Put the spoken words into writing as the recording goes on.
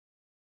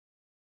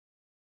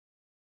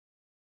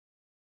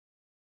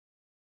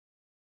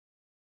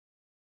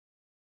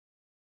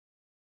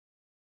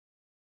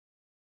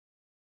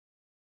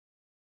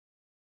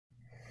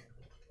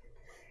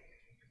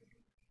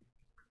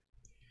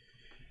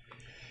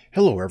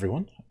Hello,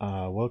 everyone.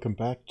 Welcome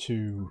back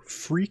to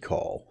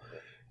Freecol.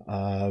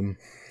 Um,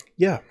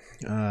 yeah,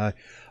 uh,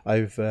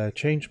 I've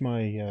changed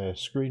my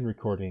screen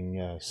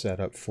recording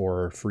setup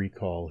for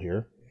Freecol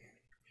here.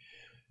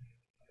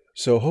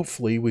 So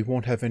hopefully we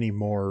won't have any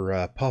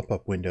more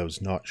pop-up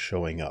windows not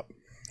showing up.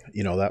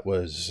 You know, that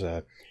was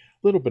a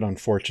little bit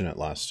unfortunate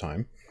last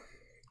time.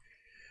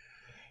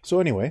 So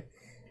anyway,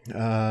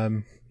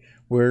 um,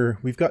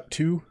 we've got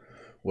two.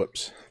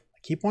 Whoops. I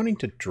keep wanting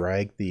to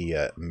drag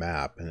the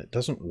map and it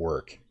doesn't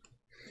work.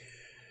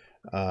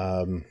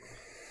 Um,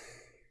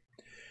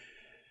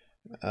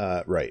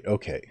 right,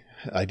 okay.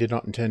 I did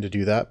not intend to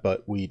do that,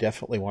 but we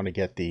definitely want to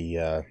get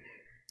the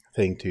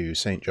thing to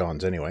St.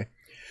 John's anyway.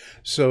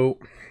 So,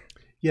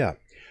 yeah,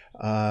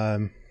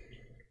 um,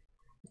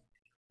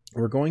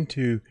 we're going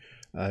to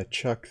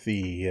chuck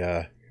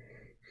the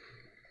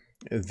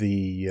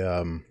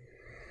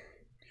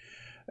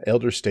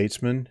elder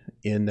statesman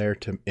in there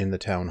in the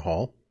town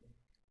hall,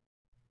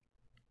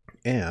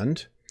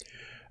 and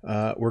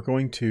we're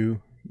going to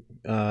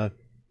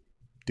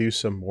do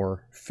some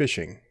more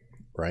fishing,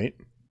 right?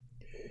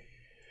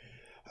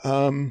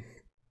 And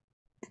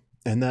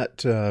that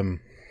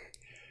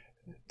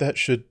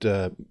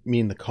should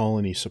mean the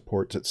colony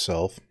supports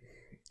itself,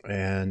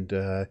 and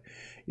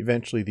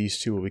eventually these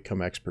two will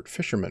become expert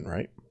fishermen,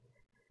 right?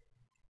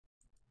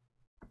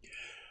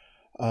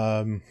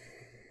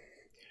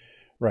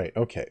 Right,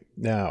 okay.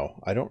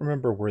 Now, I don't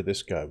remember where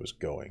this guy was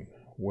going.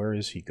 Where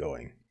is he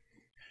going?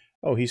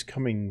 Oh, he's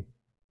coming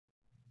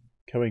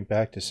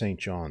back to St.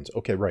 John's.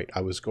 Okay, right.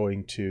 I was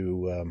going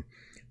to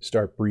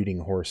start breeding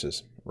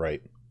horses,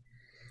 right?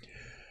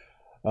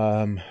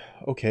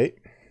 Okay.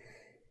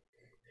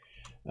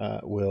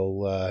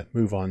 We'll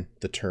move on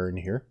the turn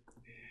here.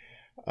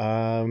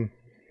 Well,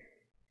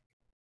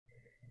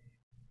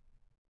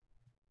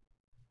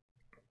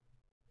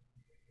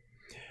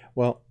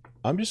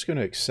 I'm just going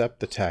to accept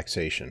the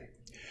taxation.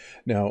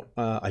 Now,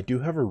 I do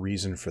have a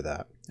reason for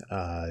that.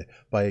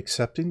 By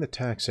accepting the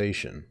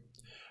taxation,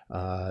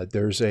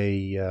 there's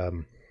a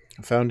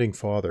founding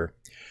father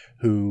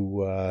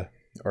who,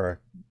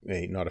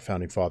 not a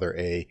founding father,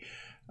 a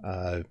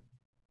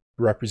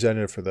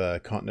representative for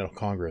the Continental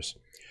Congress,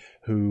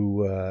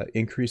 who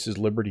increases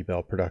Liberty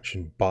Bell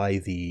production by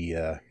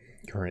the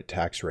current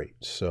tax rate.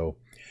 So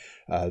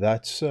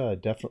that's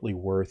definitely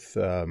worth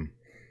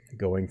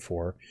going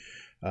for.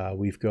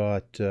 We've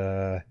got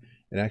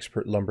an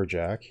expert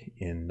lumberjack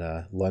in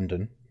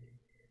London.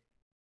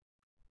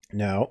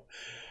 Now,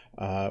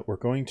 we're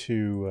going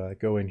to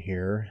go in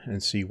here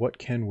and see what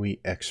can we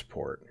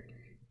export.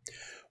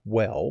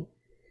 Well,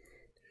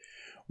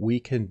 we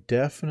can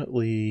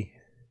definitely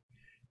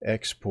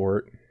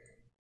export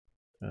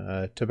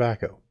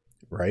tobacco,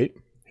 right?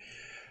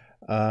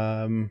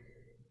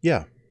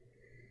 Yeah.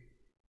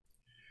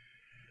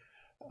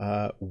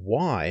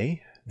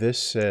 Why?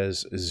 This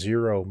says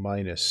 0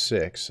 minus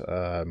 6.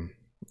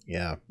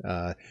 Yeah,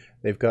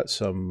 they've got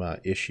some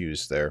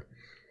issues there.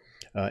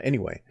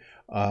 Anyway,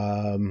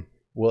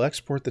 we'll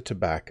export the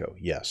tobacco,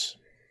 yes.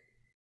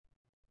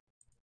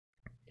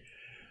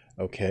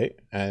 Okay,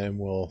 and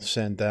we'll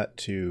send that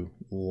to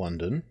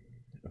London.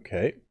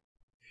 Okay.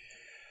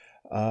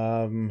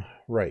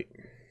 Right.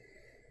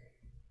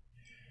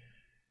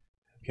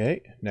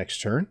 Okay,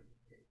 next turn.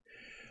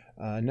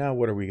 Now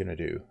what are we going to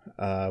do?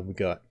 We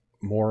got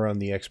more on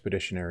the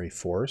expeditionary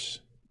force.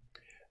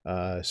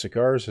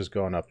 Cigars has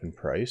gone up in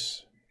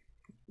price,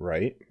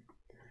 right?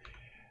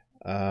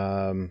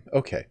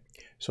 Okay,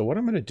 so what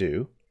I'm going to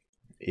do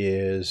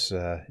is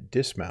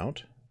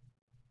dismount.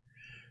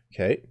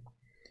 Okay,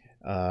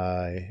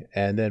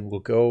 and then we'll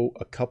go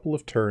a couple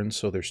of turns,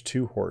 so there's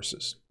 2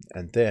 horses,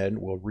 and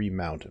then we'll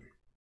remount them.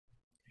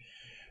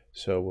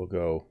 So we'll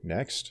go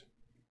next.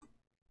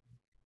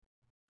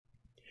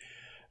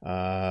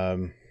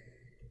 No.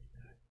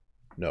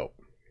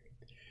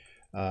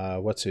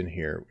 What's in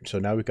here? So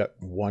now we've got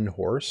 1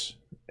 horse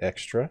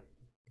extra.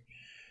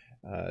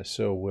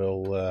 So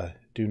we'll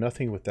do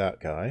nothing with that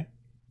guy.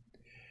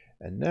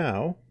 And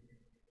now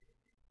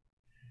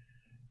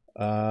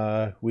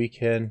we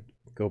can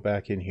go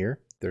back in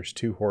here. There's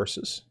 2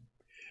 horses.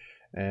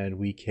 And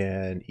we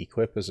can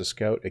equip as a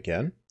scout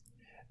again.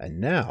 And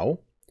now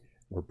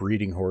we're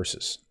breeding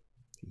horses.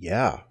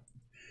 Yeah.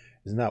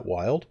 Isn't that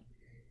wild?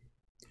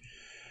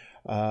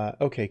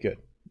 Okay, good.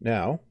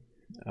 Now,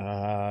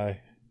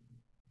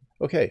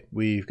 okay,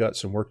 we've got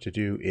some work to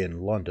do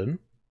in London.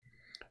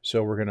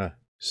 So we're going to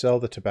sell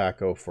the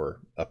tobacco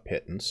for a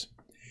pittance.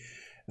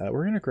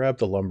 We're going to grab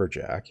the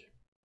lumberjack.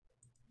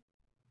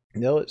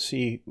 Now let's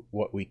see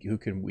what we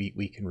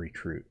can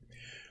recruit.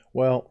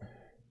 Well,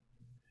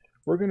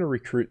 we're going to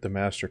recruit the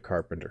master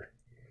carpenter.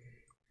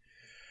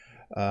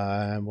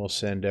 And we'll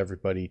send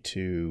everybody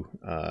to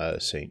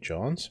St.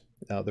 John's.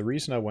 Now the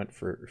reason I went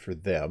for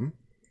them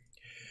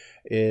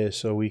is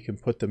so we can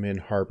put them in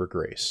Harbor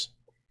Grace,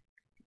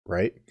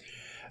 right?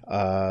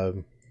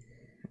 And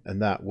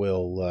that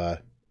will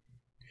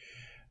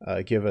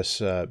give us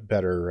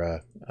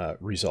better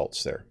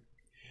results there.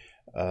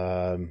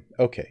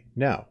 Okay,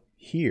 now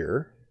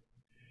here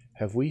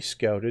Have we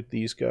scouted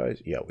these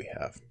guys? Yeah, we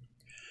have.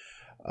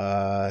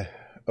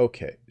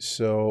 Okay,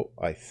 so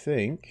I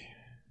think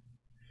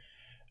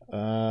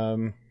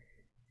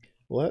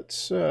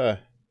let's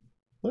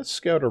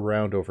scout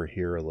around over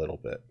here a little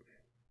bit.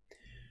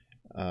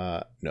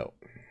 No.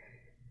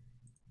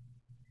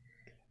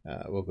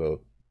 We'll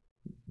go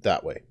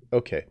that way.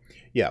 Okay.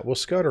 Yeah, we'll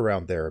scout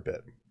around there a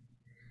bit.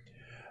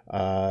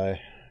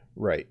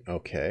 Right,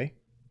 okay.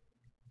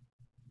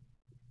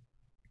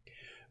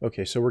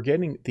 Okay, so we're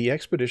getting... the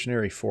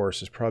expeditionary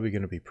force is probably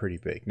going to be pretty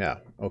big. Now,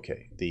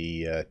 okay,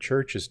 the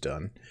church is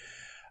done.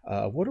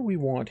 What do we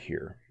want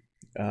here?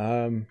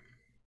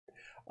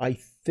 I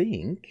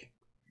think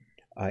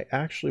I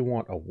actually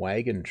want a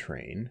wagon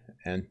train,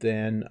 and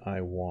then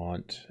I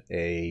want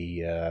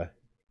a...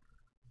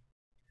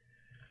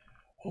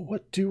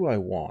 what do I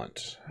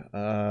want?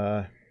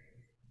 A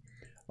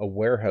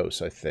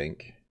warehouse, I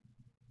think.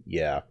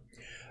 Yeah,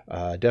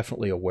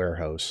 definitely a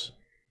warehouse.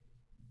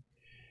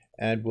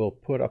 And we'll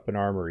put up an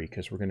armory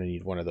because we're going to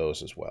need one of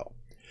those as well.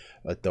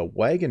 The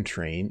wagon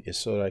train is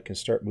so that I can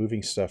start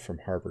moving stuff from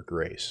Harbor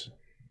Grace.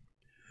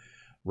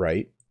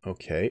 Right,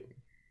 okay.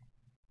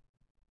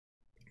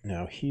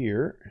 Now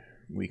here,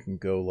 we can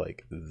go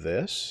like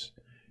this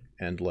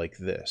and like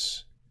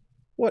this.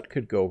 What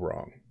could go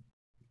wrong?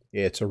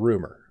 It's a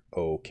rumor.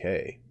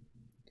 Okay.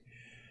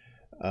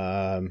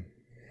 Okay,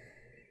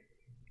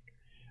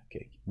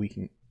 we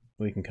can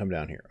come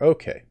down here.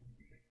 Okay.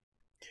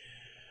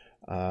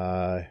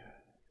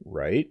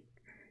 Right.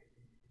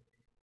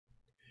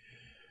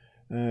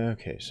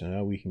 Okay, so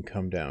now we can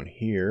come down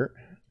here.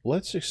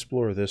 Let's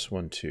explore this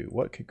one too.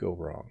 What could go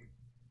wrong?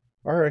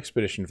 Our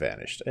expedition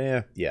vanished.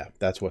 Yeah,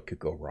 that's what could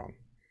go wrong.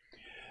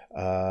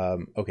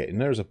 Okay, and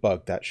there's a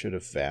bug. That should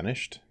have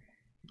vanished.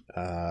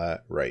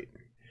 Right.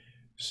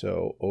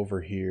 So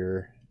over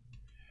here...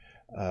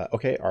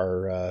 okay,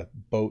 our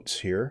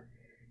boat's here.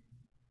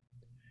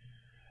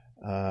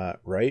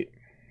 Right.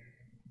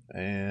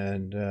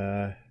 And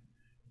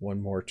one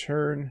more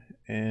turn,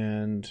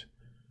 and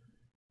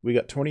we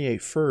got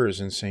 28 furs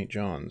in St.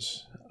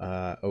 John's.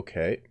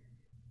 Okay.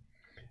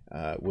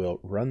 We'll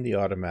run the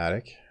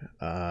automatic.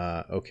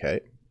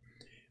 Okay.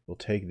 We'll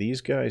take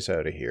these guys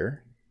out of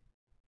here.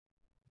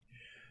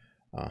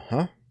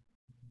 Uh-huh.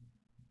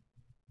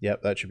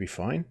 Yep, that should be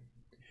fine.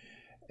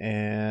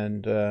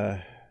 And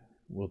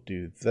we'll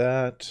do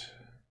that.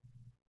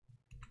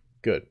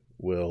 Good.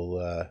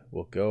 We'll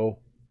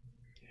go.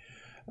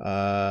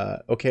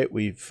 Okay,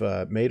 we've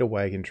made a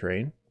wagon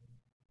train.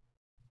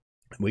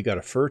 We got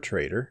a fur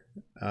trader.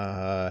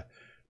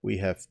 We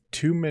have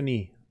too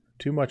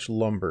much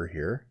lumber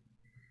here.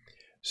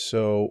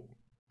 So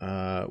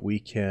we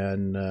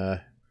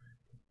can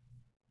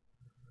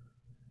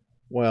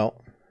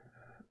well,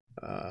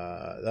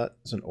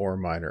 that's an ore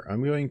miner.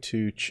 I'm going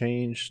to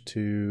change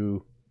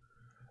to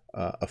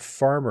a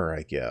farmer,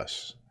 I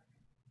guess.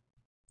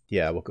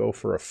 Yeah, we'll go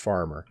for a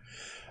farmer.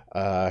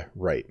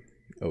 Right.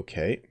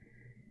 Okay.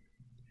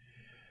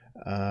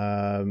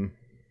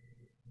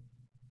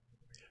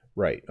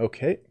 Right.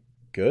 Okay.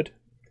 Good.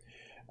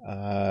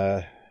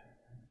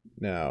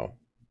 Now,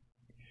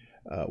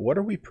 what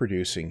are we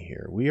producing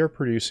here? We are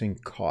producing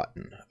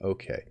cotton.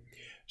 Okay.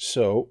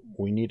 So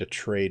we need a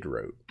trade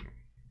route.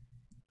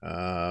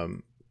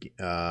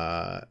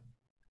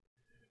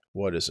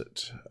 What is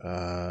it?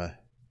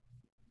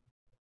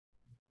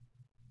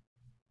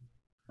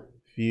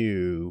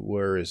 View.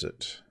 Where is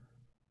it?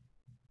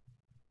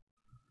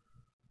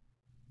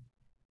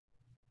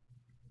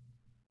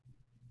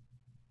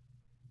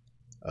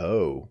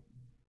 Oh.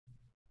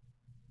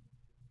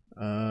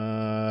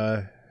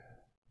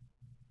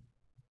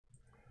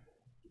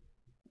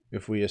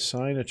 If we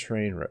assign a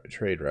trade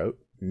route,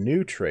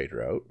 new trade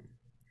route,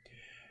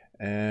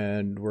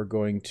 and we're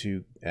going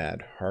to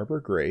add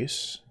Harbor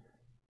Grace,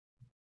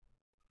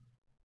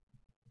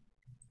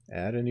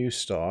 add a new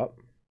stop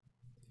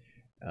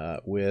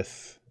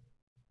with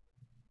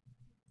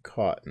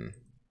cotton.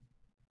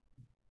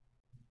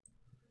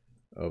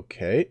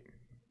 Okay.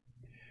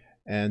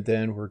 And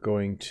then we're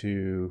going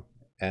to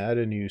add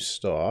a new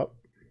stop.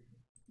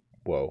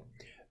 Whoa,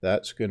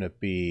 that's going to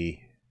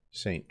be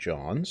St.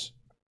 John's.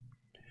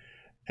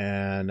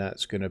 And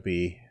that's going to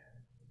be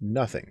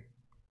nothing.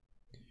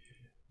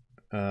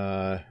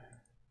 Right,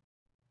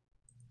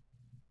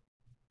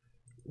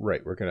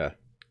 we're going to...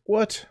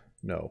 What?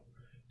 No.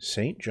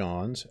 St.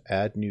 John's,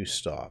 add new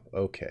stop.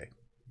 Okay.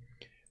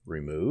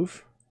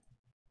 Remove.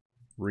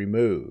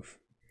 Remove.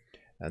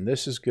 And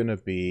this is going to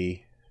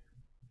be...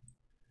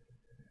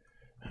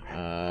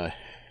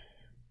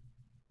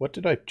 what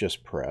did I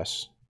just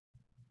press?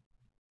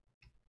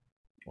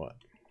 What?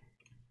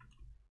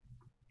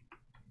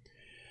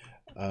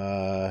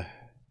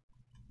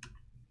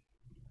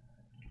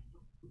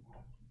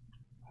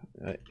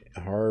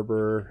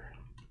 Harbor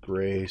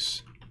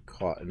Grace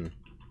Cotton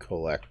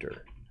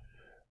Collector.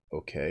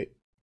 Okay.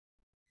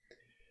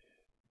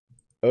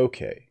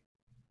 Okay.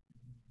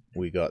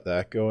 We got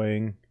that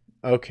going.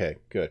 Okay,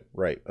 good.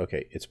 Right.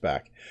 Okay, it's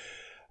back.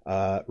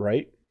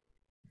 Right.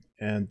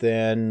 And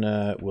then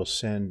we'll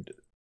send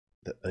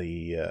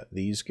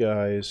these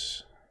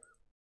guys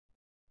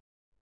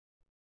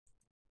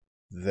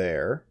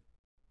there.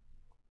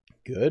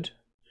 Good.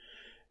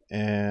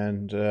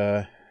 And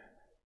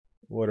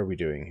what are we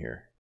doing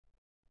here?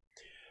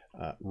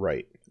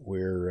 Right,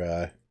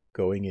 we're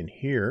going in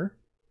here,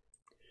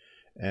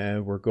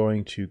 and we're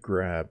going to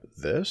grab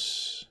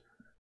this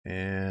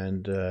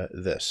and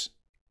this.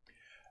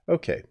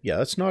 Okay, yeah,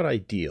 that's not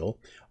ideal.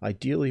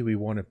 Ideally, we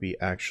want to be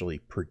actually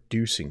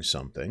producing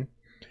something,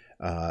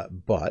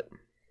 but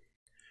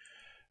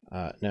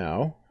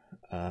now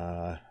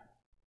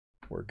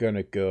we're going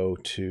to go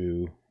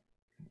to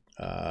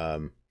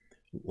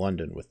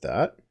London with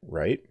that,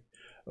 right?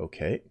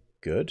 Okay,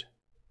 good.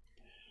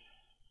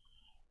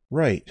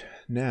 Right,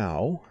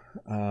 now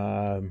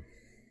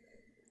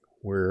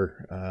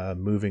we're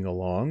moving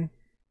along.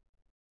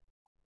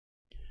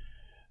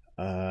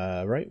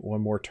 Right,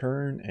 one more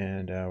turn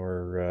and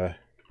our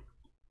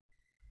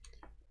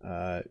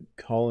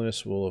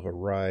colonists will have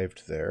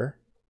arrived there.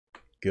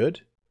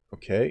 Good,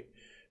 okay.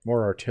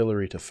 More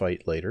artillery to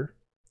fight later.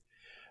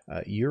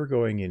 You're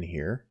going in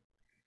here.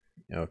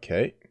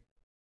 Okay.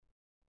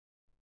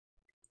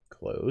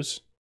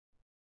 Close.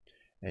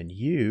 And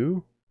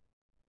you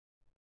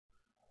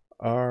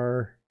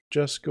are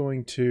just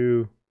going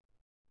to...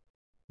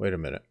 Wait a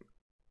minute.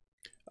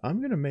 I'm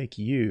going to make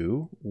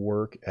you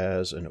work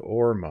as an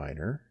ore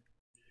miner,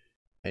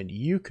 and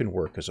you can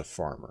work as a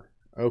farmer.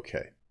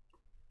 Okay.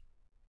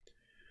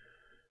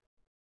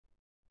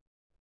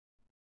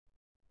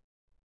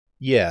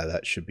 Yeah,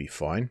 that should be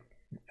fine.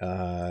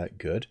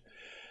 Good.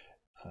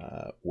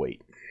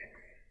 Wait.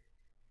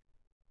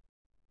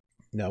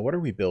 Now, what are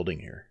we building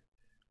here?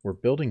 We're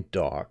building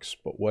docks,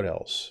 but what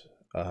else?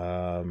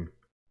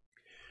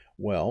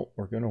 Well,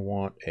 we're going to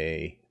want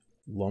a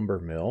lumber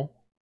mill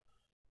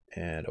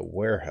and a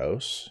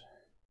warehouse.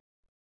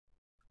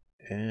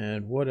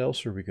 And what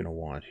else are we going to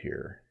want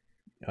here?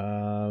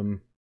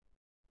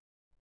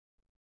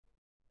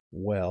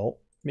 Well,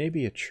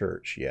 maybe a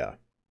church, yeah.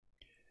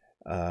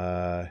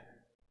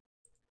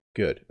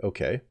 Good,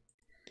 okay.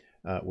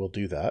 We'll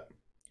do that.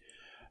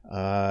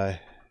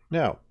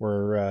 Now,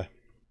 we're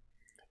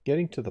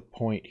getting to the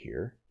point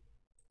here.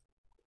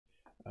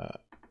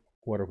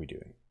 What are we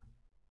doing?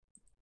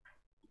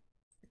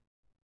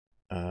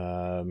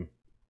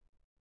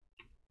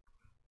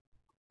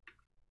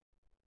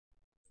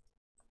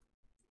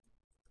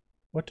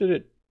 What did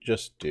it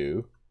just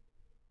do?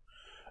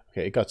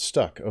 Okay, it got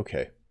stuck.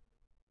 Okay.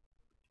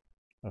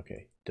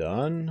 Okay,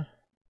 done.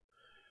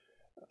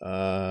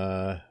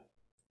 Less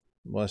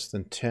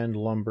than 10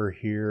 lumber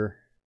here.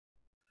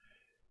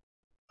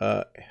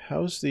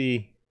 How's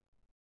the...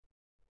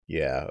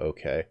 Yeah,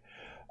 okay.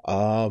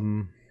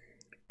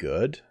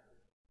 Good.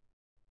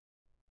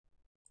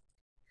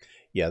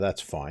 Yeah,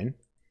 that's fine.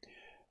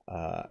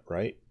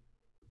 Right.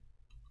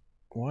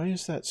 Why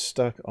is that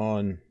stuck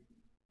on...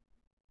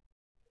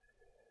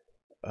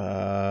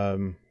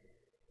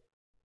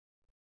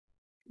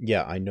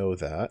 Yeah, I know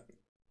that.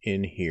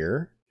 In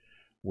here,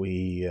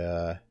 we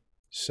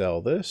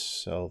sell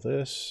this,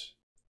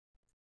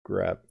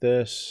 grab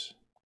this.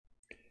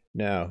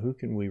 Now, who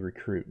can we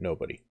recruit?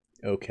 Nobody.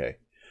 Okay.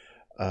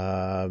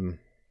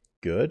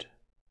 Good.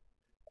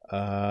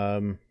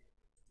 5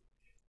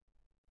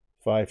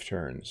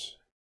 turns.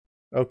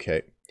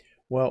 Okay.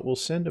 Well, we'll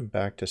send him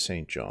back to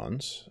St.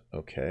 John's.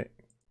 Okay.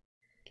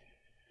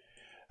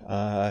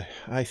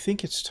 I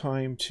think it's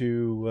time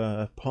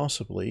to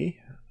possibly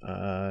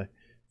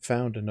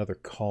found another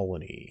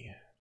colony.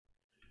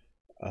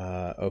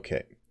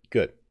 Okay,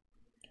 good.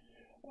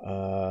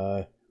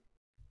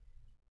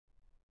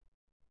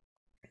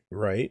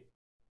 Right.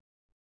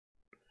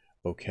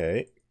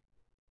 Okay.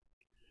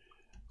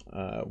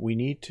 We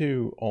need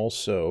to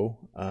also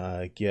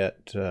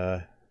get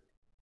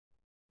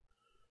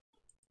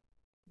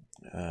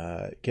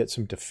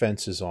some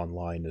defenses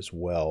online as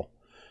well.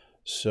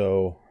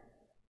 So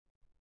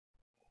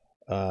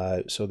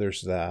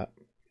there's that.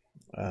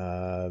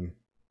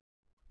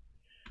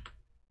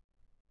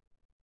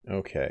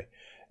 Okay,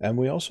 and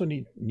we also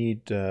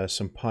need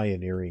some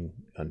pioneering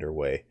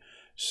underway.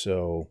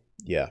 So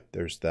yeah,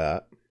 there's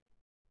that.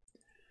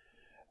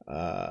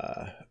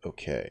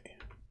 Okay.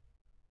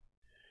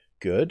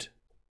 Good.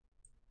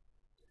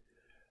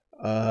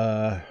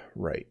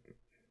 Right.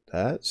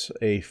 That's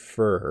a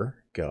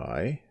fur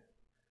guy.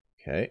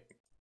 Okay.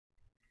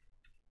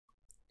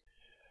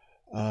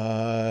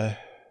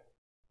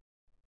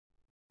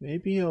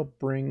 Maybe I'll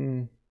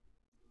bring...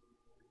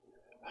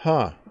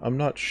 Huh, I'm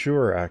not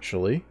sure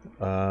actually.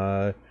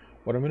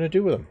 What I'm gonna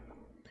do with him.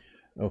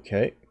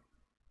 Okay.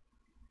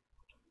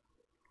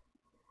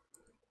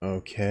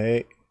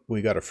 Okay,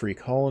 we got a free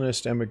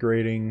colonist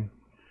emigrating.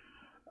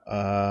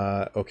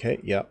 Okay,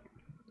 yep.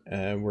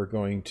 And we're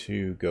going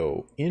to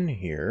go in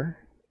here.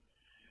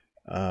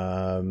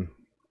 We're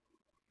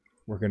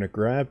going to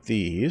grab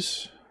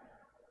these.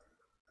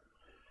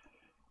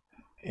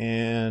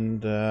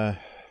 And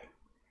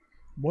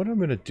what I'm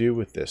going to do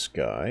with this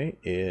guy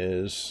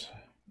is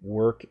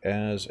work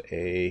as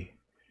a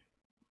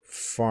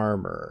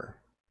farmer.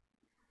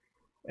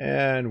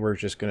 And we're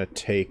just going to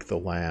take the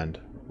land.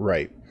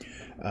 Right.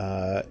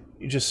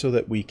 Just so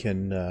that we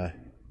can,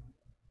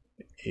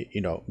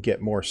 you know,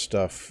 get more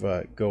stuff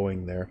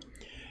going there.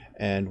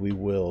 And we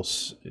will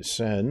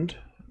send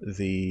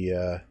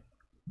the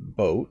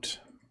boat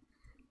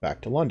back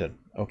to London.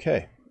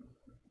 Okay.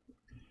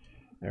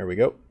 There we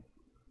go.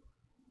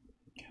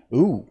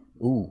 Ooh,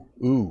 ooh,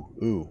 ooh,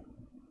 ooh.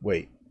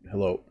 Wait,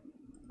 hello.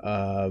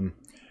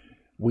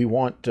 We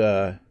want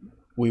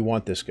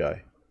this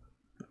guy.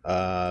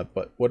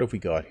 But what have we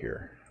got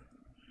here?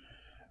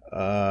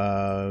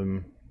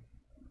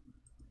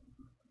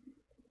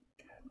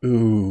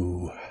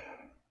 Ooh.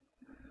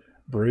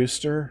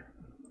 Brewster?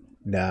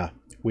 Nah,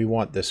 we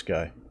want this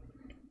guy.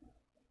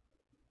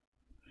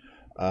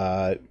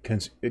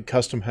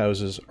 Custom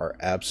houses are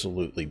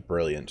absolutely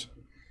brilliant.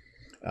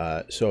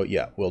 So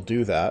yeah, we'll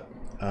do that.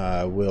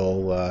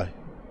 We'll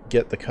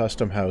get the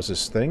custom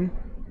houses thing.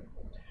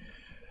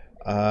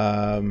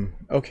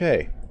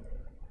 Okay.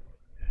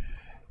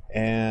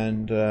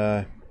 And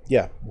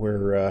yeah,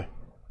 we're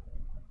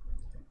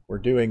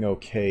doing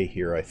okay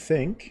here, I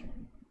think.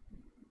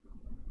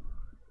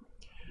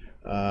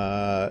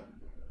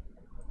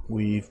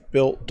 We've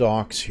built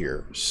docks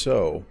here,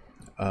 so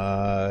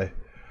I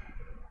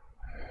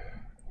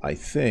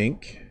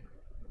think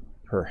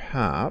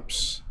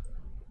perhaps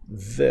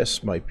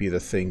this might be the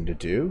thing to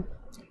do.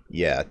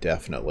 Yeah,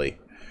 definitely.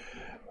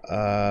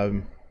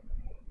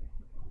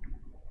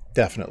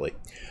 Definitely.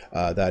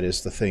 That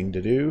is the thing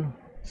to do.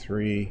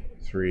 3,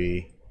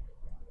 3.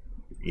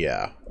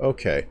 Yeah,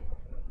 okay.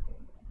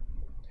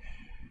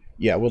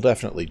 Yeah, we'll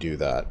definitely do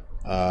that.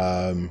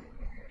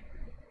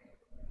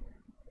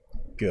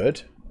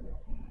 Good.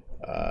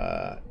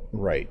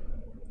 Right.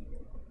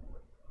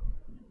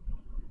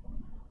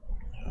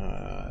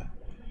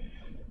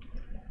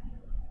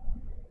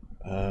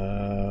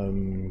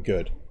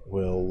 Good.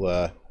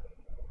 We'll,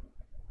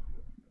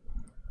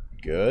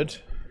 good.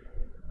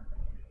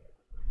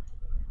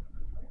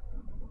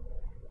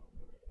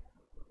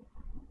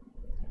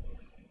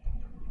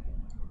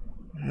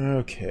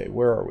 Okay,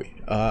 where are we?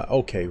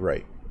 Okay,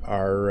 right.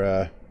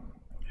 Our,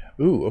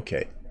 ooh,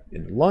 okay.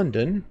 In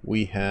London,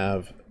 we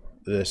have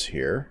this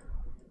here.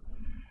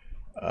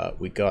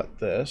 We got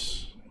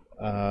this.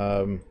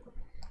 Can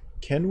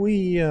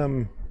we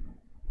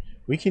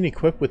can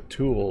equip with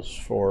tools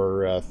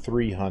for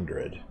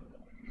 300.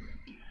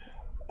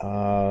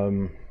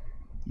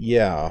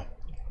 Yeah.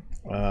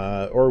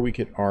 Or we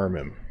could arm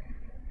him.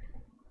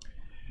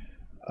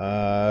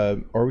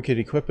 Or we could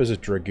equip as a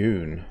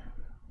dragoon.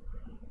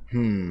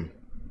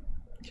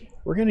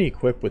 We're going to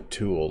equip with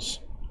tools.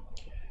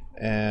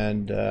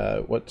 And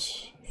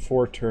what's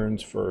 4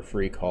 turns for a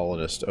free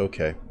colonist?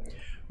 Okay.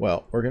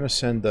 Well, we're going to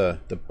send the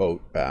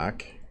boat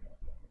back.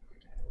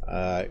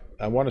 I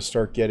want to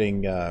start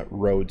getting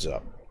roads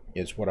up,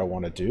 is what I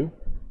want to do.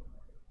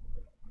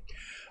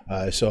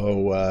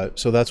 So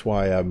that's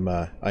why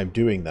I'm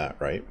doing that,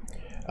 right?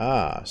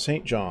 Ah,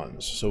 St.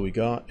 John's. So we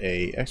got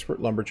a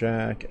expert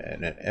lumberjack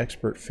and an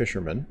expert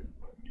fisherman.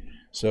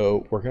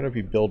 So we're going to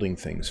be building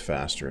things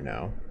faster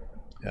now,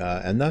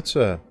 and that's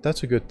a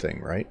good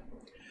thing, right?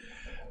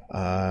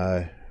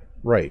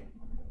 Right.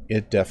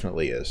 It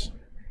definitely is.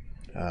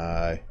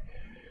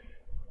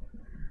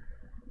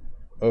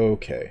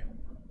 Okay.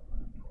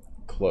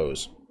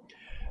 Close.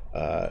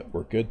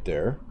 We're good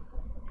there.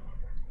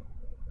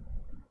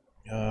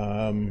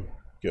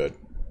 Good.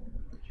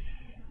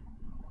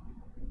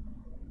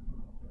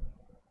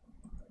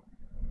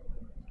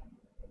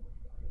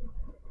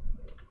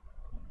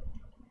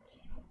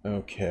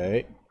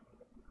 Okay.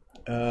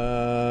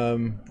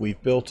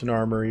 We've built an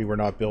armory. We're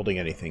not building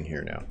anything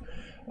here now.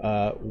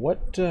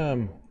 What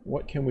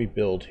can we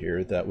build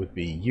here that would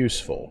be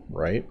useful,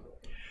 right?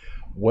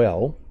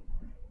 Well,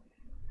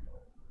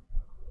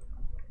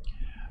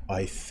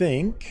 I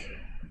think,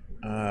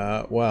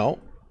 well,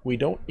 we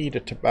don't need a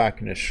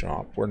tobacconist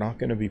shop. We're not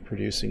going to be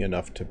producing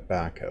enough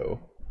tobacco.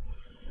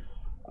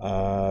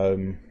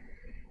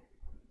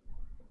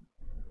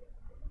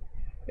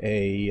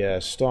 A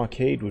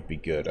stockade would be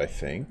good, I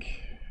think.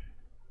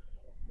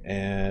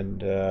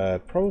 And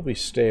probably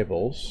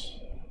stables.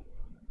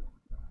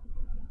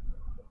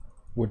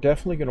 We're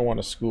definitely going to want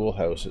a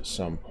schoolhouse at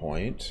some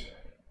point.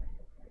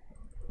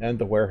 And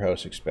the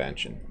warehouse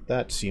expansion.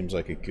 That seems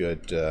like a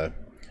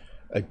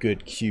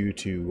good queue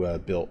to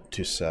build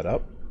to set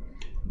up.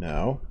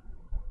 Now,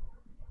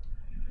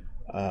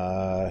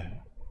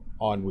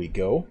 on we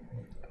go.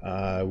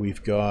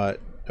 We've got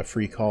a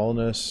free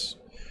colonist,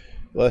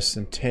 less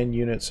than 10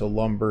 units of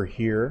lumber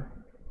here.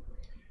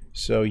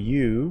 So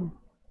you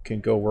can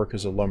go work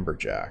as a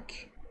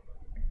lumberjack.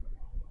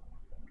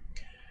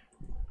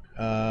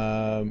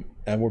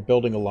 And we're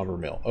building a lumber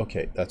mill.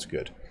 Okay, that's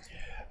good.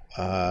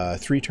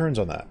 3 turns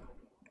on that.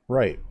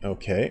 Right,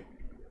 okay.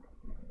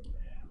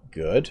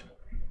 Good.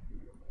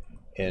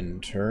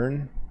 End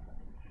turn.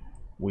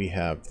 We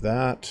have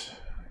that.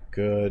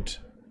 Good.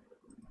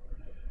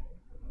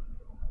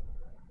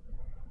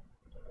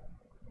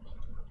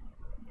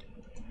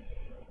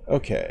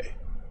 Okay.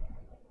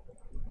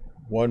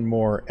 one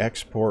more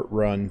export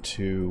run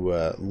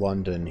to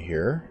London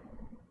here.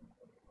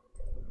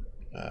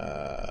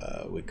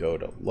 We go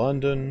to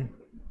London,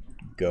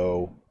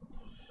 go.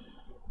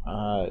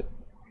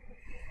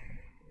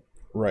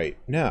 Right,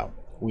 now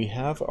we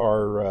have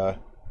our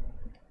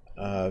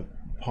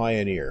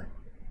Pioneer.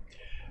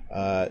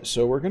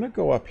 So we're going to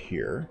go up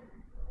here,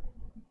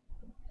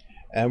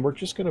 and we're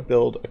just going to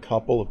build a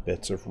couple of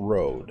bits of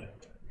road.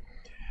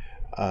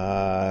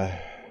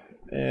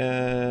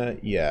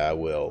 Yeah,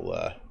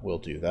 we'll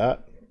do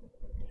that.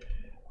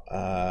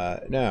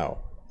 Now,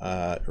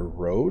 a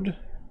road.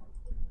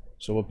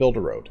 So we'll build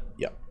a road.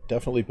 Yeah,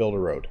 definitely build a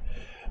road.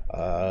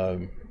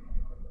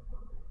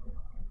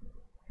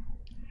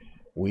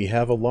 We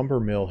have a lumber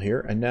mill here,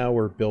 and now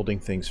we're building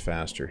things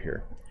faster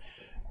here.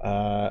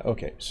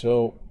 Okay,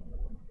 so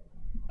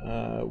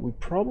we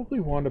probably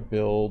want to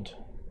build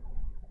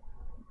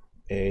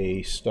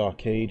a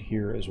stockade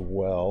here as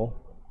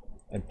well,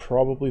 and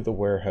probably the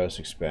warehouse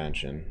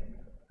expansion.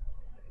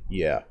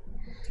 Yeah,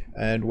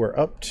 and we're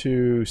up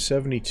to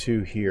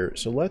 72 here,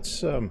 so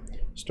let's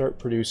start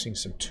producing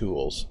some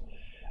tools.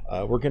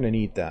 We're going to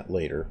need that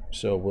later,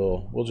 so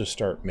we'll just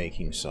start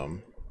making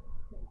some.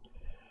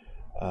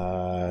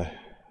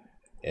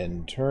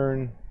 End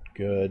turn,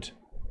 good.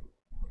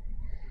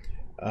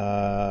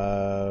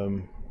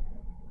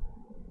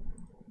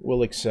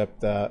 We'll accept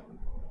that.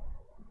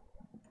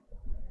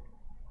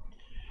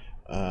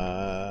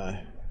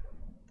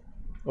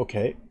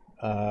 Okay.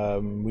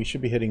 We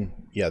should be hitting...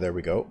 Yeah, there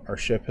we go. Our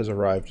ship has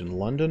arrived in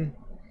London.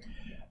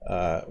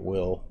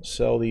 We'll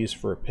sell these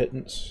for a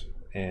pittance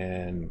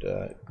and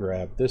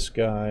grab this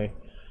guy.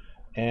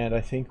 And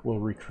I think we'll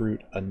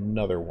recruit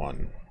another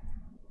one.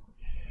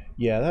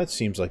 Yeah, that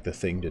seems like the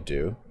thing to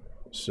do.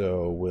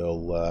 So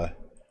we'll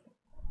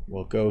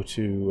go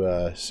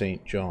to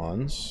St.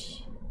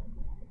 John's.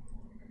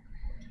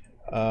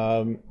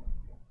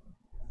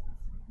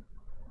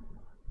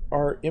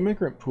 Our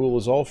immigrant pool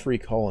is all free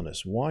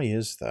colonists. Why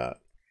is that?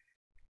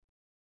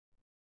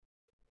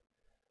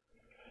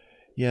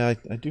 Yeah,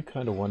 I do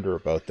kind of wonder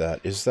about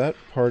that. Is that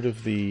part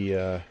of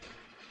the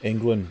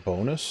England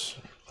bonus?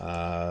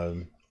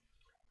 Not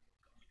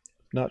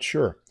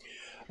sure.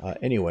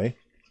 Anyway,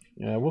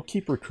 we'll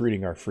keep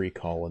recruiting our free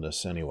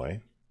colonists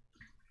anyway.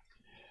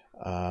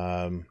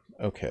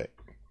 Okay.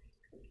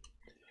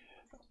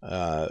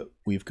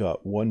 We've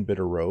got one bit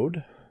of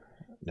road.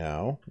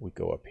 Now we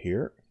go up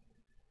here.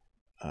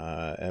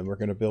 And we're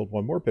going to build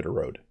one more bit of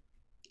road.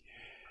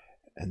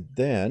 And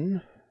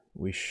then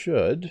we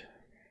should...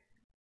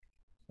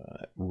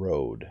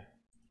 road.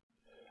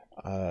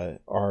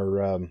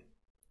 Our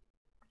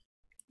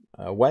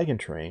wagon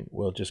train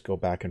will just go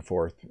back and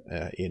forth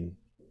in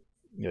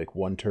like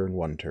one turn,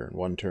 one turn,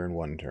 one turn,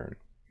 one turn.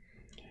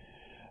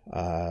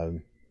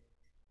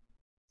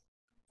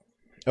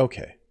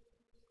 Okay.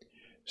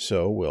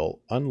 So we'll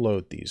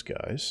unload these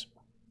guys.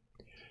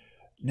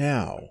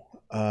 Now,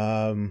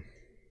 I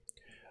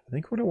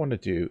think what I want to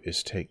do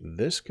is take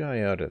this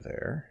guy out of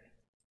there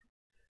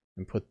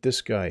and put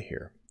this guy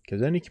here,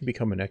 because then he can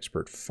become an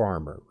expert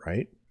farmer,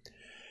 right?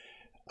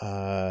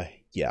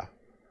 Yeah,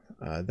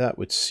 that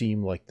would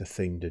seem like the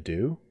thing to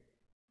do.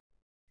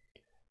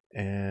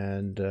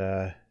 And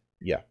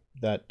yeah,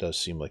 that does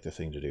seem like the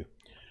thing to do.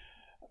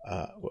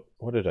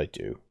 What did I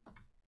do?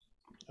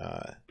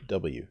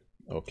 W.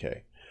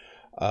 Okay.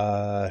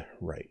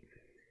 Right.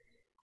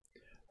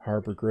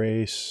 Harbor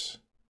Grace.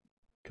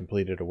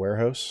 Completed a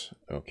warehouse.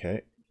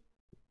 Okay.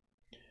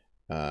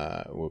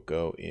 We'll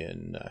go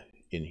in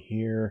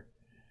here.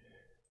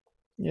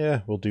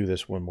 Yeah, we'll do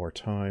this one more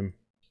time.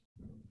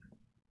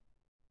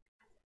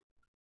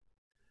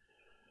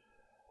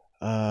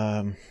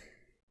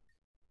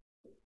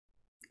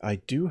 I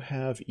do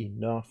have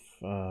enough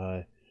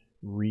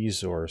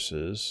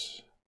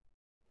resources.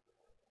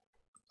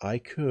 I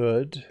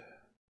could...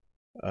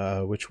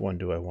 which one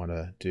do I want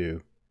to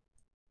do?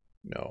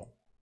 No.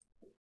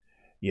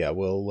 Yeah,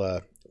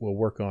 we'll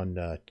work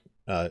on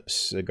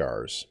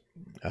cigars.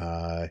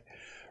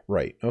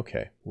 Right,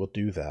 okay, we'll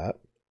do that.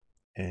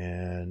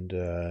 And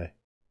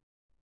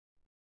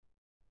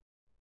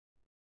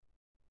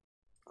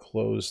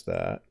close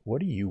that.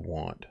 What do you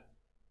want?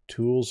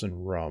 Tools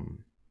and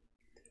rum.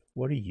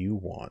 What do you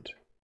want?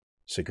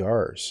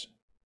 Cigars.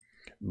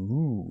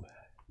 Ooh.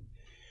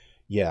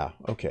 Yeah,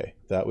 okay.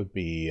 That would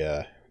be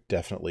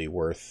definitely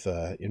worth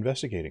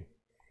investigating.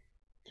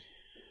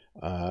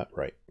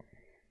 Right.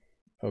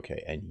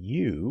 Okay, and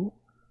you...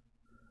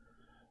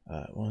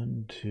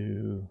 1,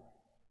 2...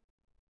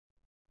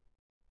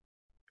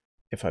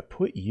 If I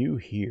put you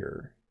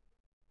here...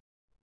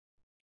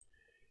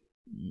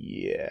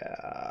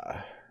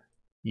 Yeah...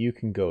 You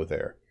can go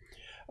there.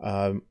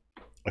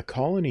 A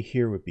colony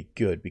here would be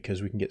good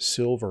because we can get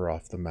silver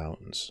off the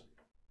mountains.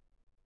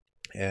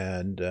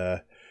 And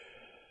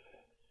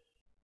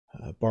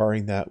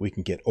barring that, we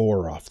can get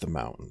ore off the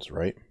mountains,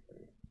 right?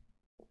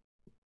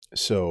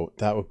 So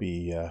that would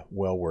be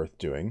well worth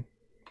doing.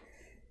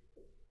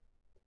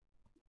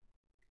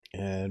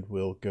 And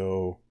we'll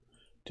go...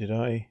 Did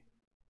I?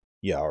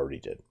 Yeah, I already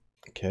did.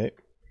 Okay.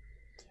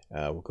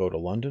 We'll go to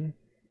London.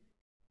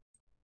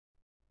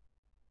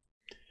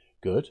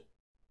 Good.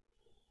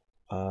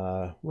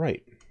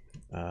 Right.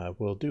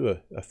 We'll do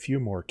a few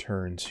more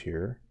turns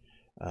here.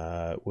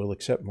 We'll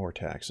accept more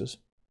taxes.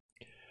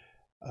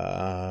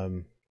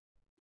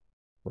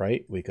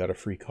 Right, we got a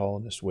free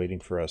colonist waiting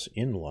for us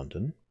in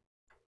London.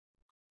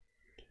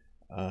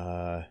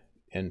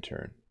 End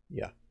turn.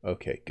 Yeah,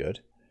 okay,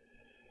 good.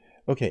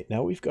 Okay,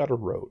 now we've got a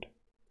road,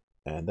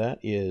 and that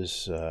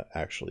is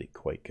actually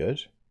quite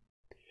good.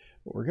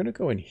 But we're going to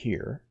go in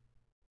here,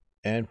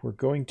 and we're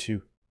going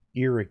to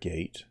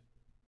irrigate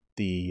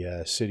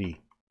the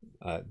city,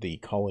 the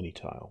colony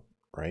tile,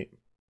 right?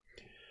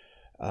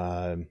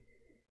 The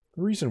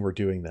reason we're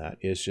doing that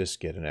is just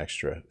get an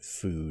extra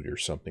food or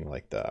something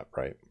like that,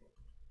 right?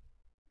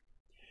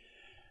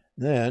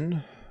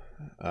 Then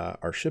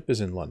our ship is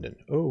in London.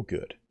 Oh,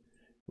 good.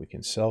 We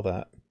can sell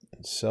that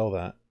and sell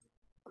that.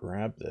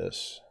 Grab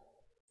this.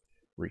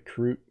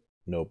 Recruit.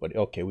 Nobody.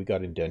 Okay, we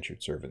got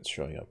indentured servants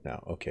showing up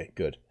now. Okay,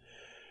 good.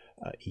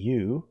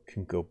 You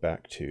can go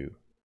back to.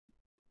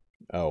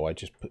 Oh, I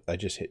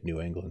just hit New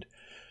England.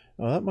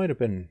 Oh, that might have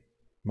been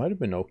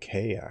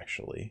okay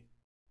actually.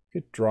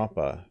 Could drop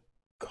a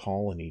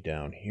colony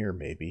down here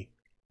maybe.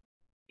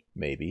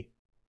 Maybe.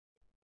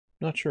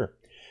 Not sure.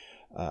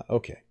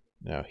 Okay.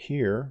 Now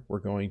here we're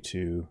going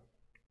to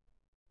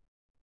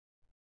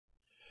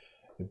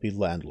be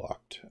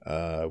landlocked.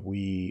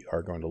 We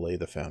are going to lay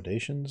the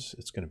foundations.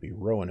 It's going to be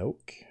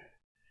Roanoke.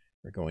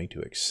 We're going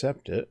to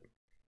accept it.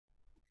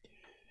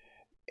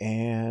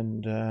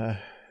 And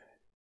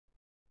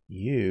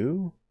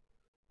you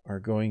are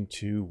going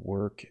to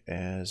work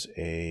as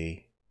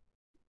a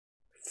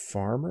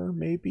farmer,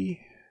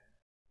 maybe?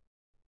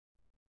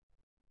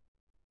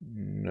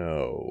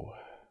 No.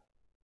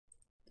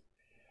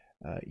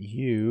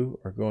 You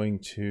are going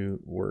to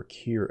work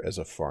here as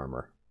a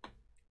farmer.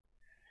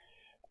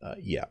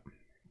 Yeah.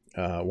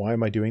 Why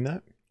am I doing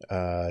that?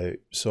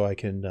 So I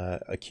can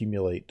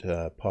accumulate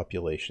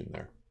population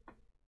there.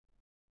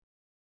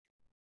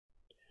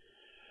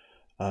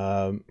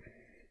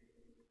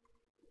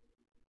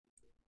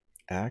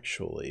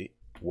 Actually,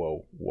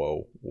 whoa.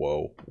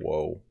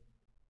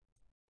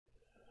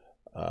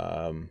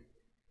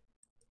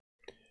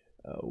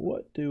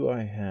 What do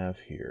I have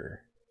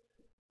here?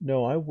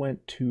 No, I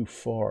went too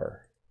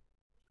far.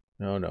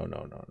 No.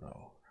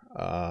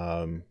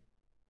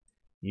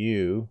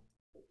 You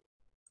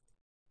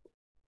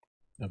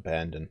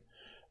abandon.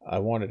 I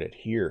wanted it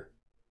here.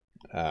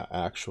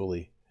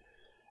 Actually,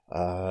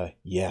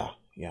 yeah,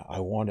 I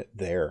want it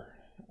there.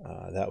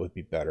 That would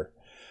be better.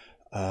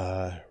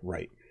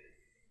 Right.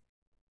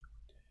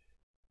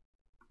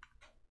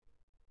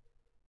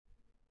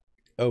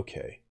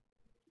 Okay.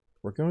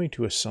 We're going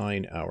to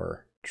assign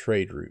our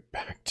trade route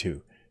back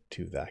to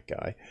that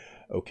guy.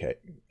 Okay.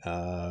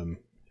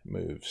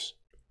 Moves.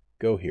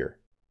 Go here.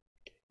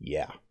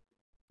 Yeah.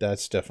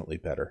 That's definitely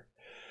better.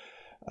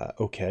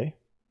 Okay.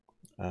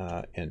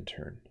 End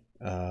turn.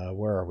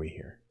 Where are we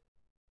here?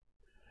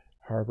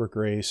 Harbor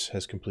Grace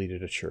has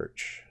completed a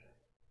church.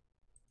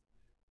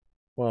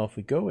 Well, if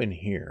we go in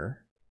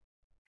here...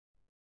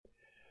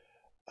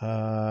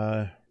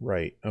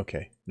 right.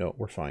 Okay. No,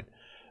 we're fine.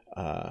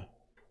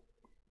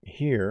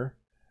 Here,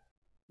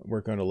 we're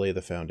going to lay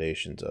the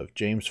foundations of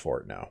James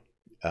Fort now.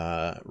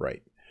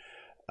 Right.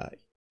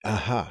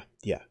 Aha.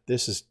 Yeah,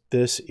 this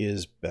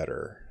is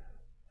better.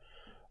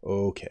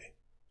 Okay.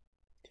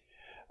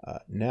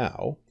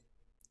 Now,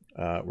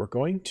 we're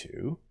going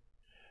to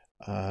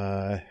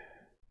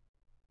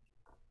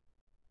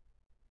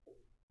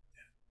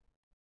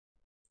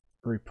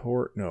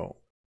report, no.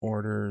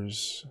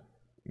 Orders,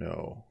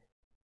 no.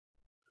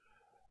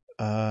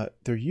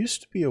 There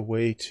used to be a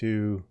way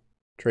to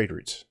trade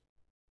routes.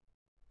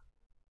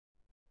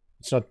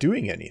 It's not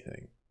doing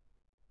anything.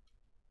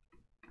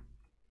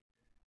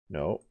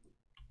 No.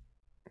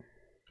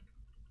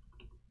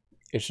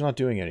 It's not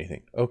doing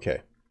anything.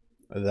 Okay.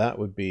 That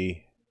would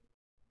be...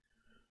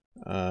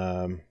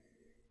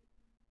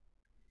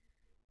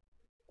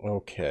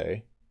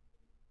 okay.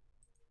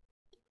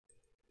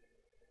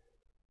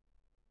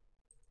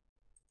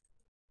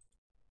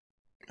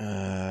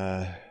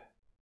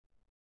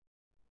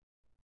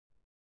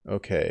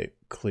 Okay.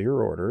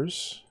 Clear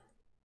orders.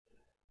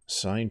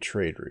 Assign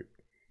trade route.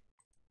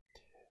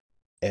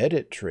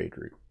 Edit trade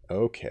route.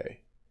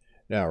 Okay.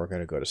 Now we're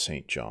going to go to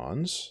St.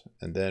 John's,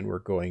 and then we're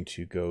going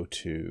to go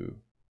to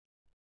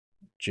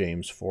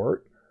James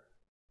Fort,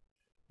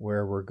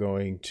 where we're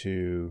going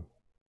to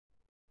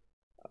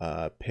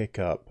pick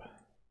up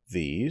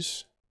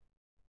these.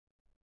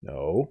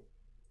 No.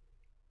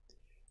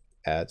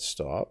 Add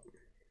stop.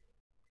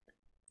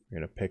 We're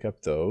going to pick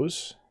up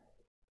those.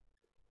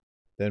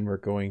 Then we're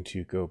going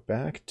to go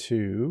back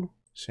to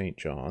St.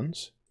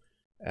 John's,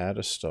 add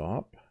a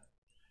stop.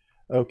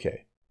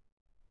 Okay.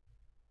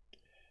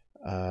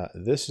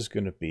 This is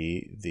going to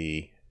be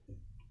the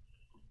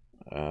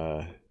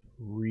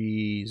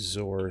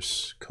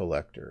resource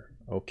collector.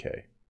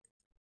 Okay.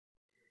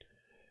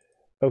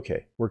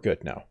 Okay, we're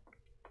good now.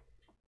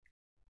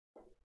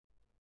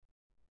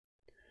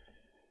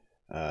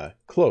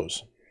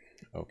 Close.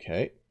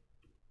 Okay.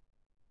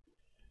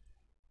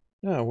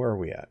 Now, where are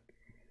we at?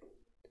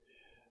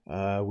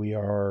 We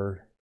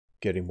are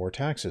getting more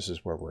taxes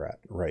is where we're at.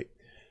 Right.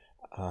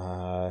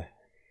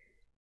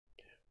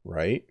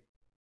 Right.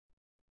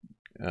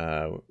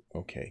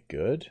 Okay,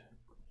 good.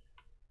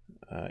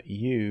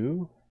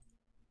 You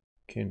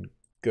can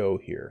go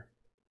here.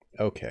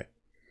 Okay.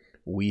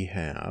 We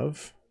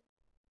have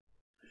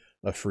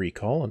a free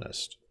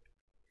colonist,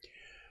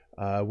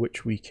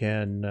 which we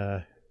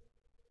can...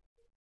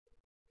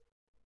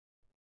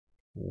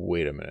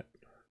 wait a minute.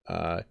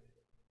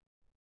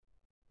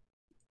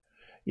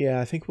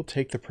 Yeah, I think we'll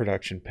take the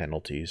production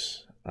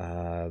penalties.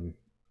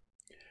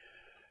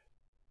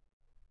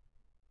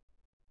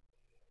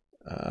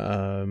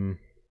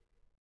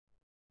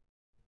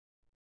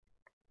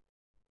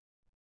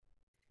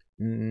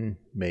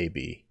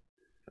 Maybe.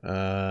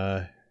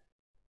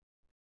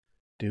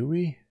 Do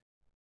we?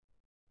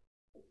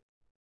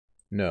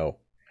 No,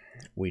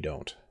 we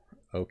don't.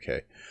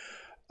 Okay.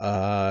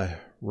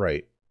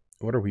 Right.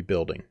 What are we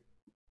building?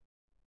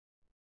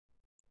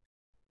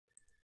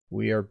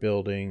 We are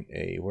building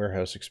a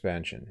warehouse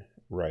expansion.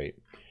 Right.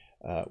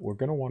 We're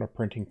going to want a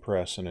printing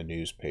press and a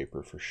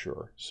newspaper for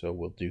sure, so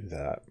we'll do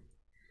that.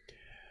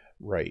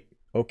 Right.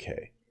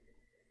 Okay.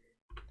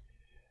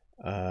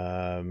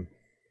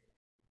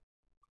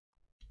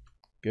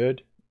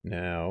 Good.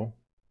 Now,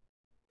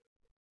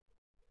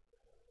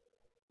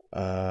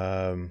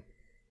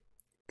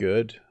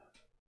 good.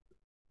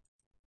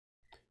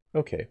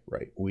 Okay,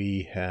 right.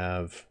 We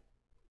have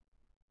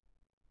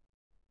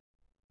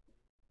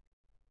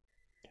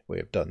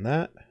done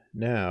that.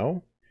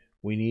 Now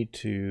we need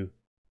to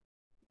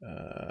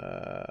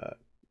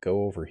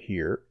go over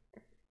here.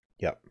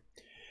 Yep.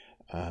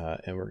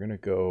 And we're going to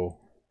go...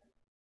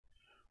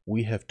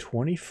 We have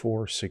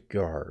 24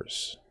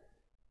 cigars,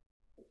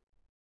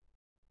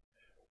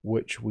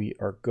 which we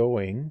are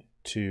going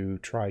to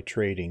try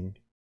trading.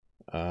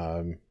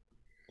 Where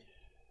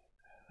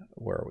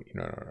are we?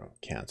 No.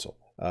 Cancel.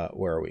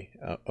 Where are we?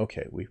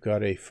 Okay, we've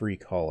got a free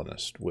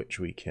colonist, which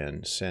we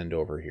can send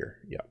over here.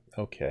 Yeah,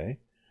 okay.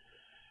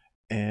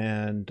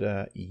 And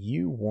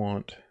you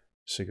want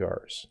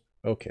cigars.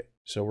 Okay,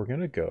 so we're going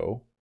to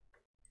go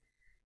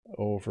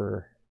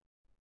over...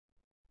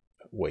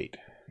 Wait,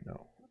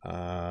 no.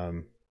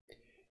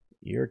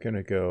 You're going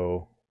to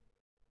go...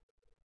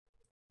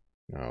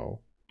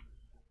 No.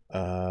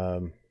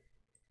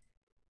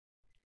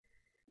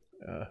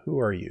 Who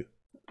are you?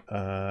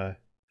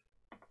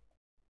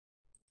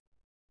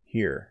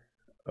 Here.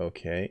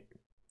 Okay.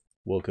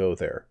 We'll go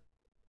there.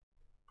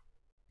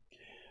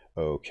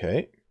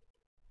 Okay.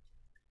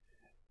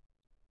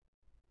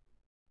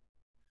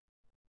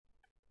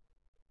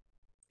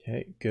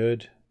 Okay,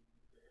 good.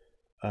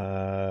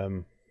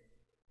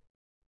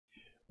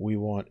 We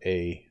want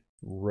a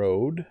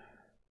road.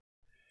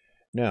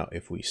 Now,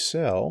 if we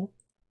sell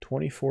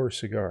 24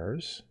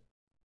 cigars,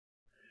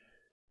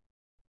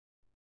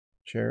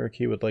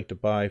 Cherokee would like to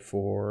buy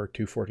for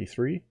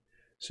 $243.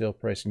 Sale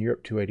price in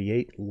Europe,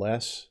 $288,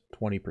 less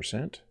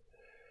 20%.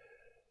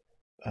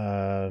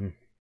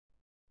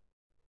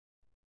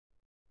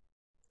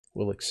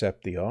 We'll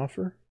accept the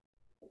offer.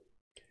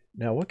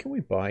 Now, what can we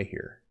buy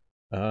here?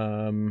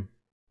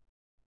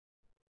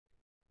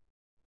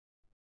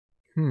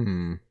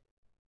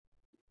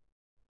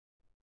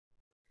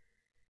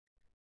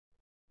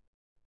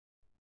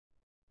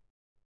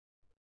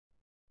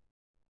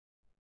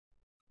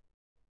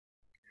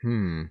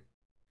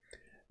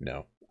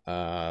 No.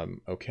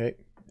 Okay,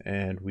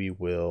 and we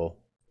will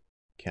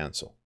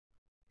cancel.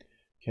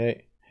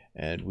 Okay,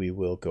 and we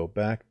will go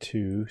back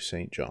to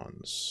St.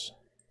 John's.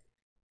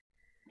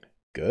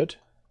 Good.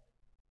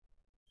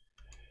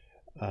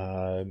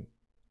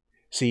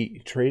 See,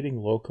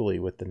 trading locally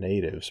with the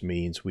natives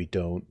means we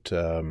don't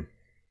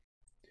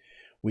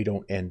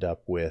end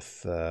up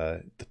with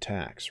the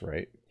tax,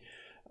 right?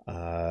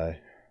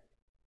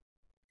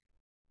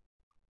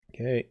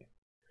 Okay.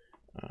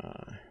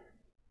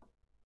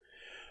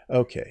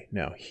 Okay,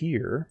 now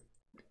here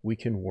we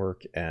can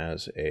work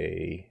as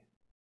a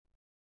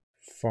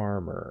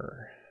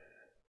farmer.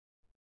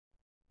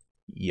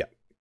 Yep.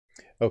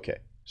 Okay,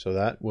 so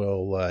that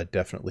will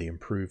definitely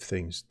improve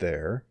things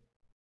there.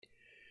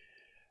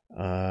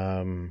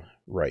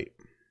 Right.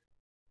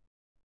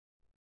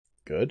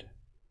 Good.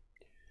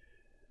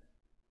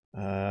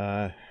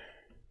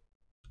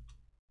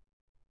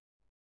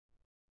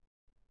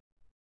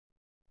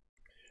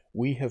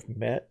 We have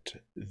met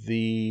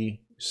the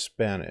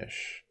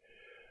Spanish.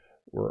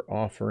 We're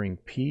offering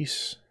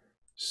peace.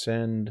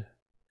 Send.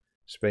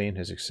 Spain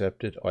has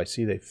accepted. Oh, I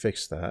see they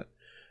fixed that.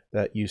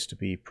 That used to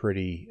be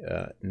pretty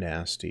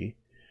nasty.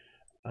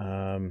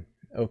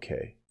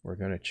 Okay, we're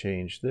going to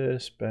change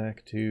this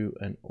back to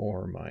an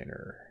ore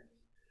miner.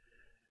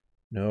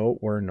 No,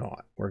 we're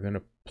not. We're going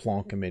to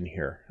plonk them in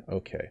here.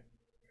 Okay.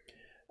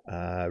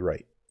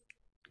 Right.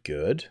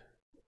 Good.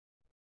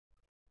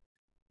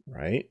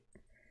 Right.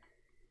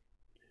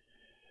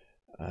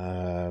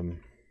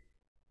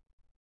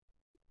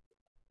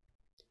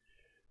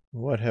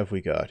 What have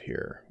we got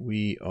here?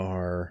 We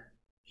are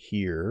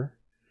here.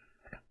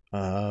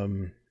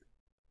 Well,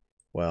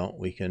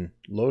 we can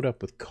load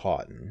up with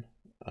cotton.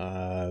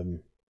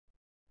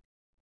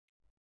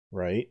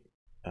 Right.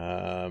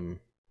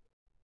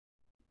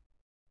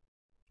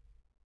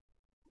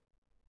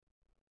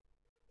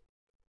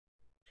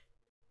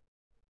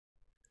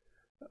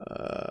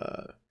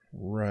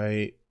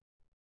 Right.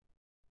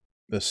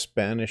 The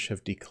Spanish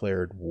have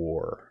declared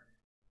war.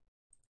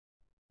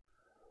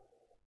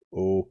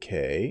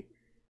 Okay.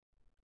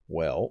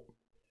 Well,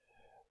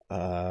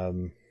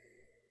 well,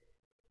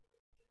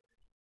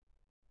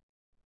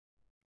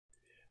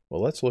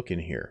 let's look in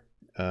here.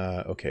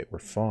 Okay, we're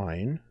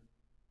fine.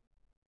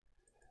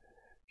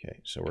 Okay,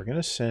 so we're going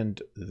to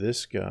send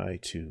this guy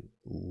to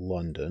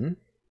London.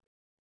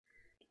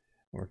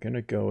 We're going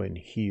to go in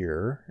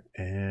here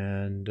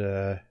and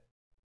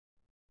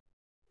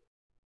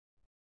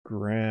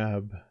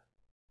grab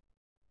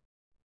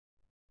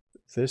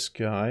this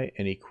guy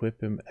and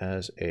equip him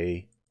as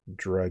a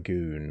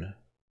dragoon.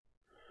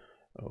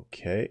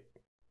 Okay.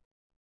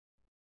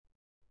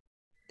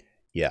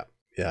 Yeah,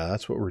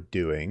 that's what we're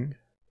doing.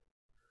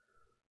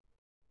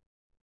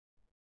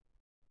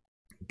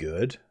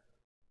 Good.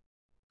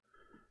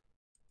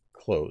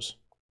 Close.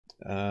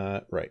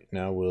 Right,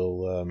 now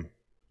we'll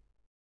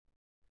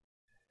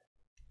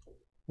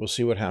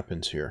see what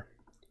happens here.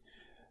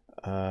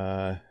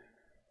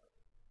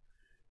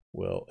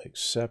 We'll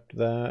accept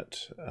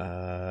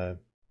that.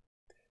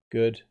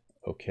 Good.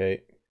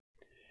 Okay.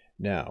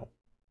 Now,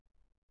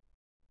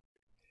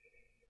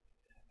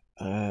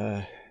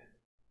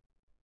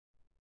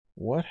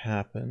 what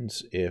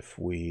happens if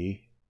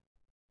we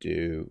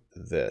do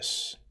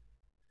this?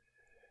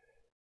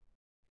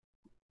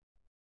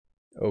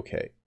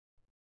 Okay.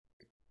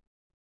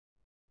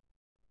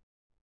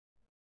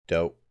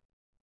 Dope.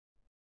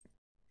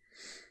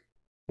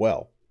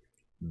 Well,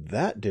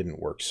 that didn't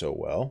work so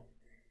well.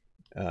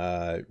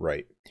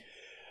 Right.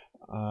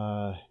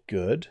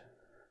 Good.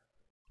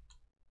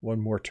 One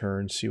more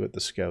turn, see what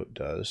the scout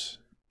does.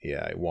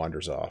 Yeah, it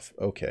wanders off.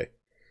 Okay.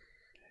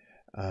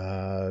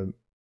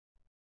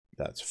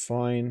 That's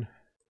fine.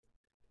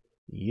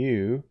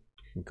 You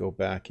can go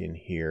back in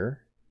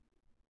here,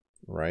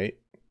 right?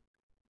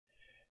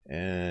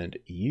 And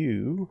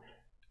you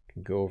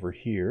can go over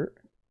here.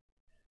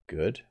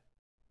 Good.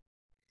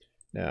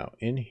 Now,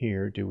 in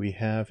here, do we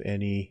have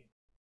any...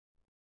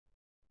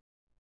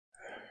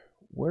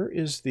 Where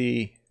is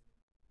the...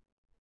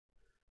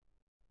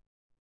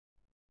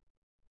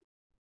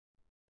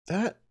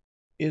 That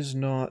is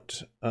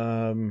not...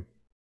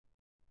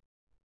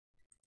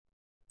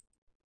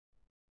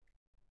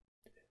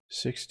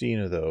 16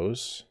 of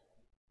those.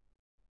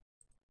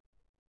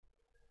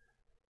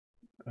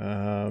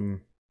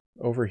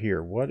 Over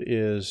here, what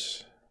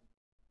is...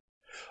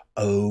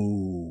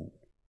 Oh...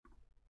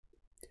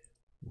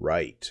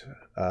 Right.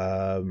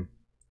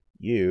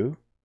 You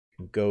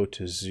can go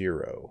to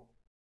 0.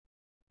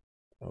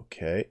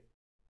 Okay.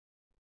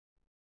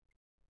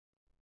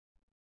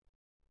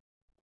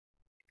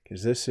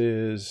 Because this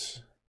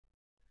is...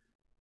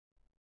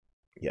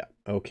 Yeah,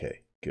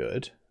 okay,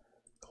 good.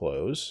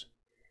 Close.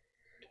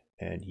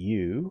 And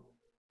you...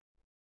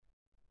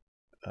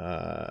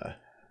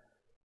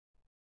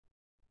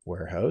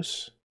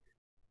 warehouse.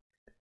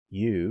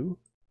 You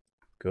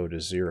go to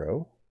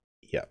 0.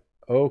 Yep,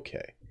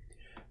 okay.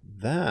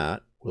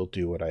 That will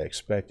do what I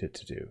expect it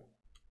to do.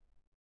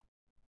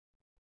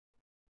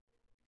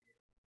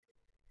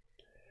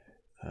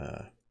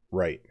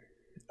 Right.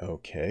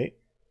 Okay.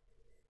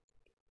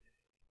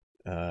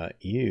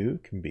 You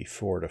can be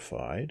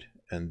fortified,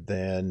 and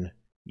then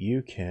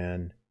you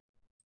can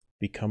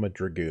become a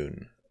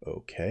dragoon.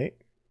 Okay.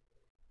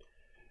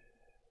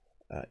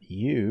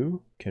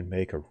 You can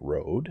make a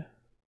road.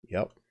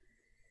 Yep.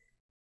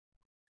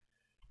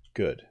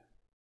 Good.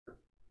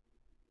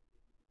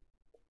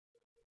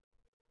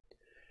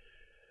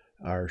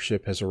 Our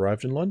ship has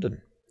arrived in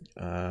London.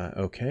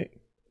 Okay.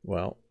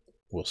 Well,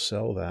 we'll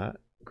sell that.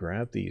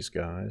 Grab these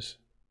guys.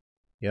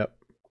 Yep.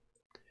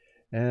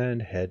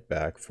 And head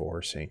back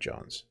for St.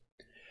 John's.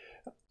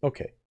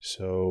 Okay,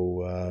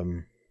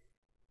 so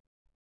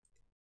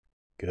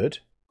good.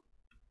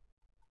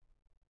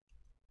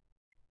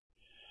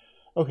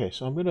 Okay,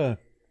 so I'm gonna,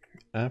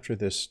 after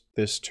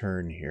this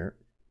turn here.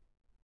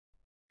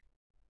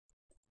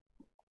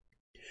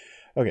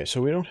 Okay, so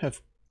we don't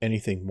have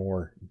anything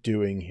more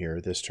doing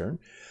here this turn.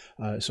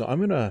 So I'm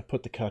gonna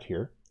put the cut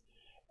here,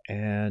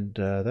 and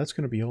that's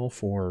gonna be all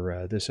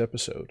for this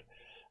episode.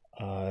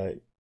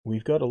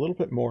 We've got a little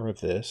bit more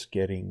of this,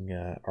 getting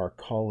our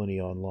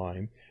colony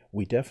online.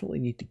 We definitely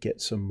need to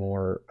get some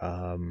more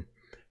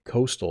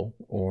coastal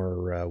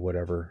or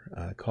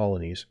whatever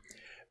colonies,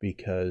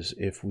 because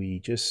if we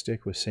just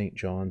stick with St.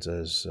 John's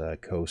as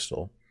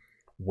coastal,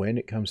 when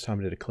it comes time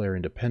to declare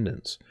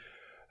independence,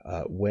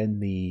 when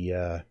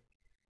the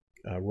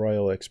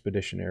Royal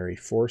Expeditionary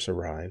Force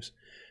arrives,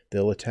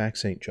 they'll attack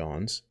St.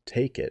 John's,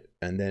 take it,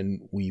 and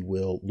then we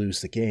will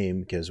lose the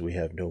game because we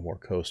have no more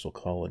coastal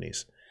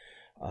colonies.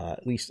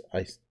 At least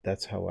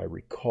that's how I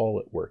recall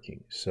it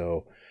working.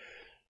 So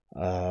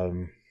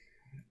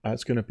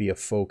that's going to be a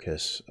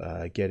focus,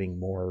 getting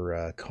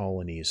more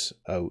colonies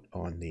out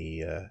on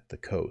the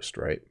coast,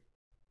 right?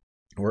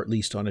 Or at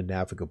least on a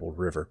navigable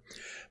river.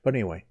 But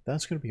anyway,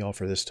 that's going to be all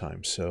for this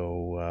time.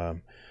 So,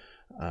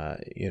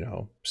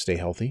 stay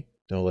healthy.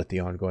 Don't let the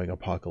ongoing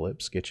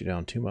apocalypse get you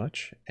down too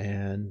much.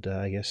 And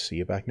I guess see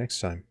you back next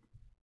time.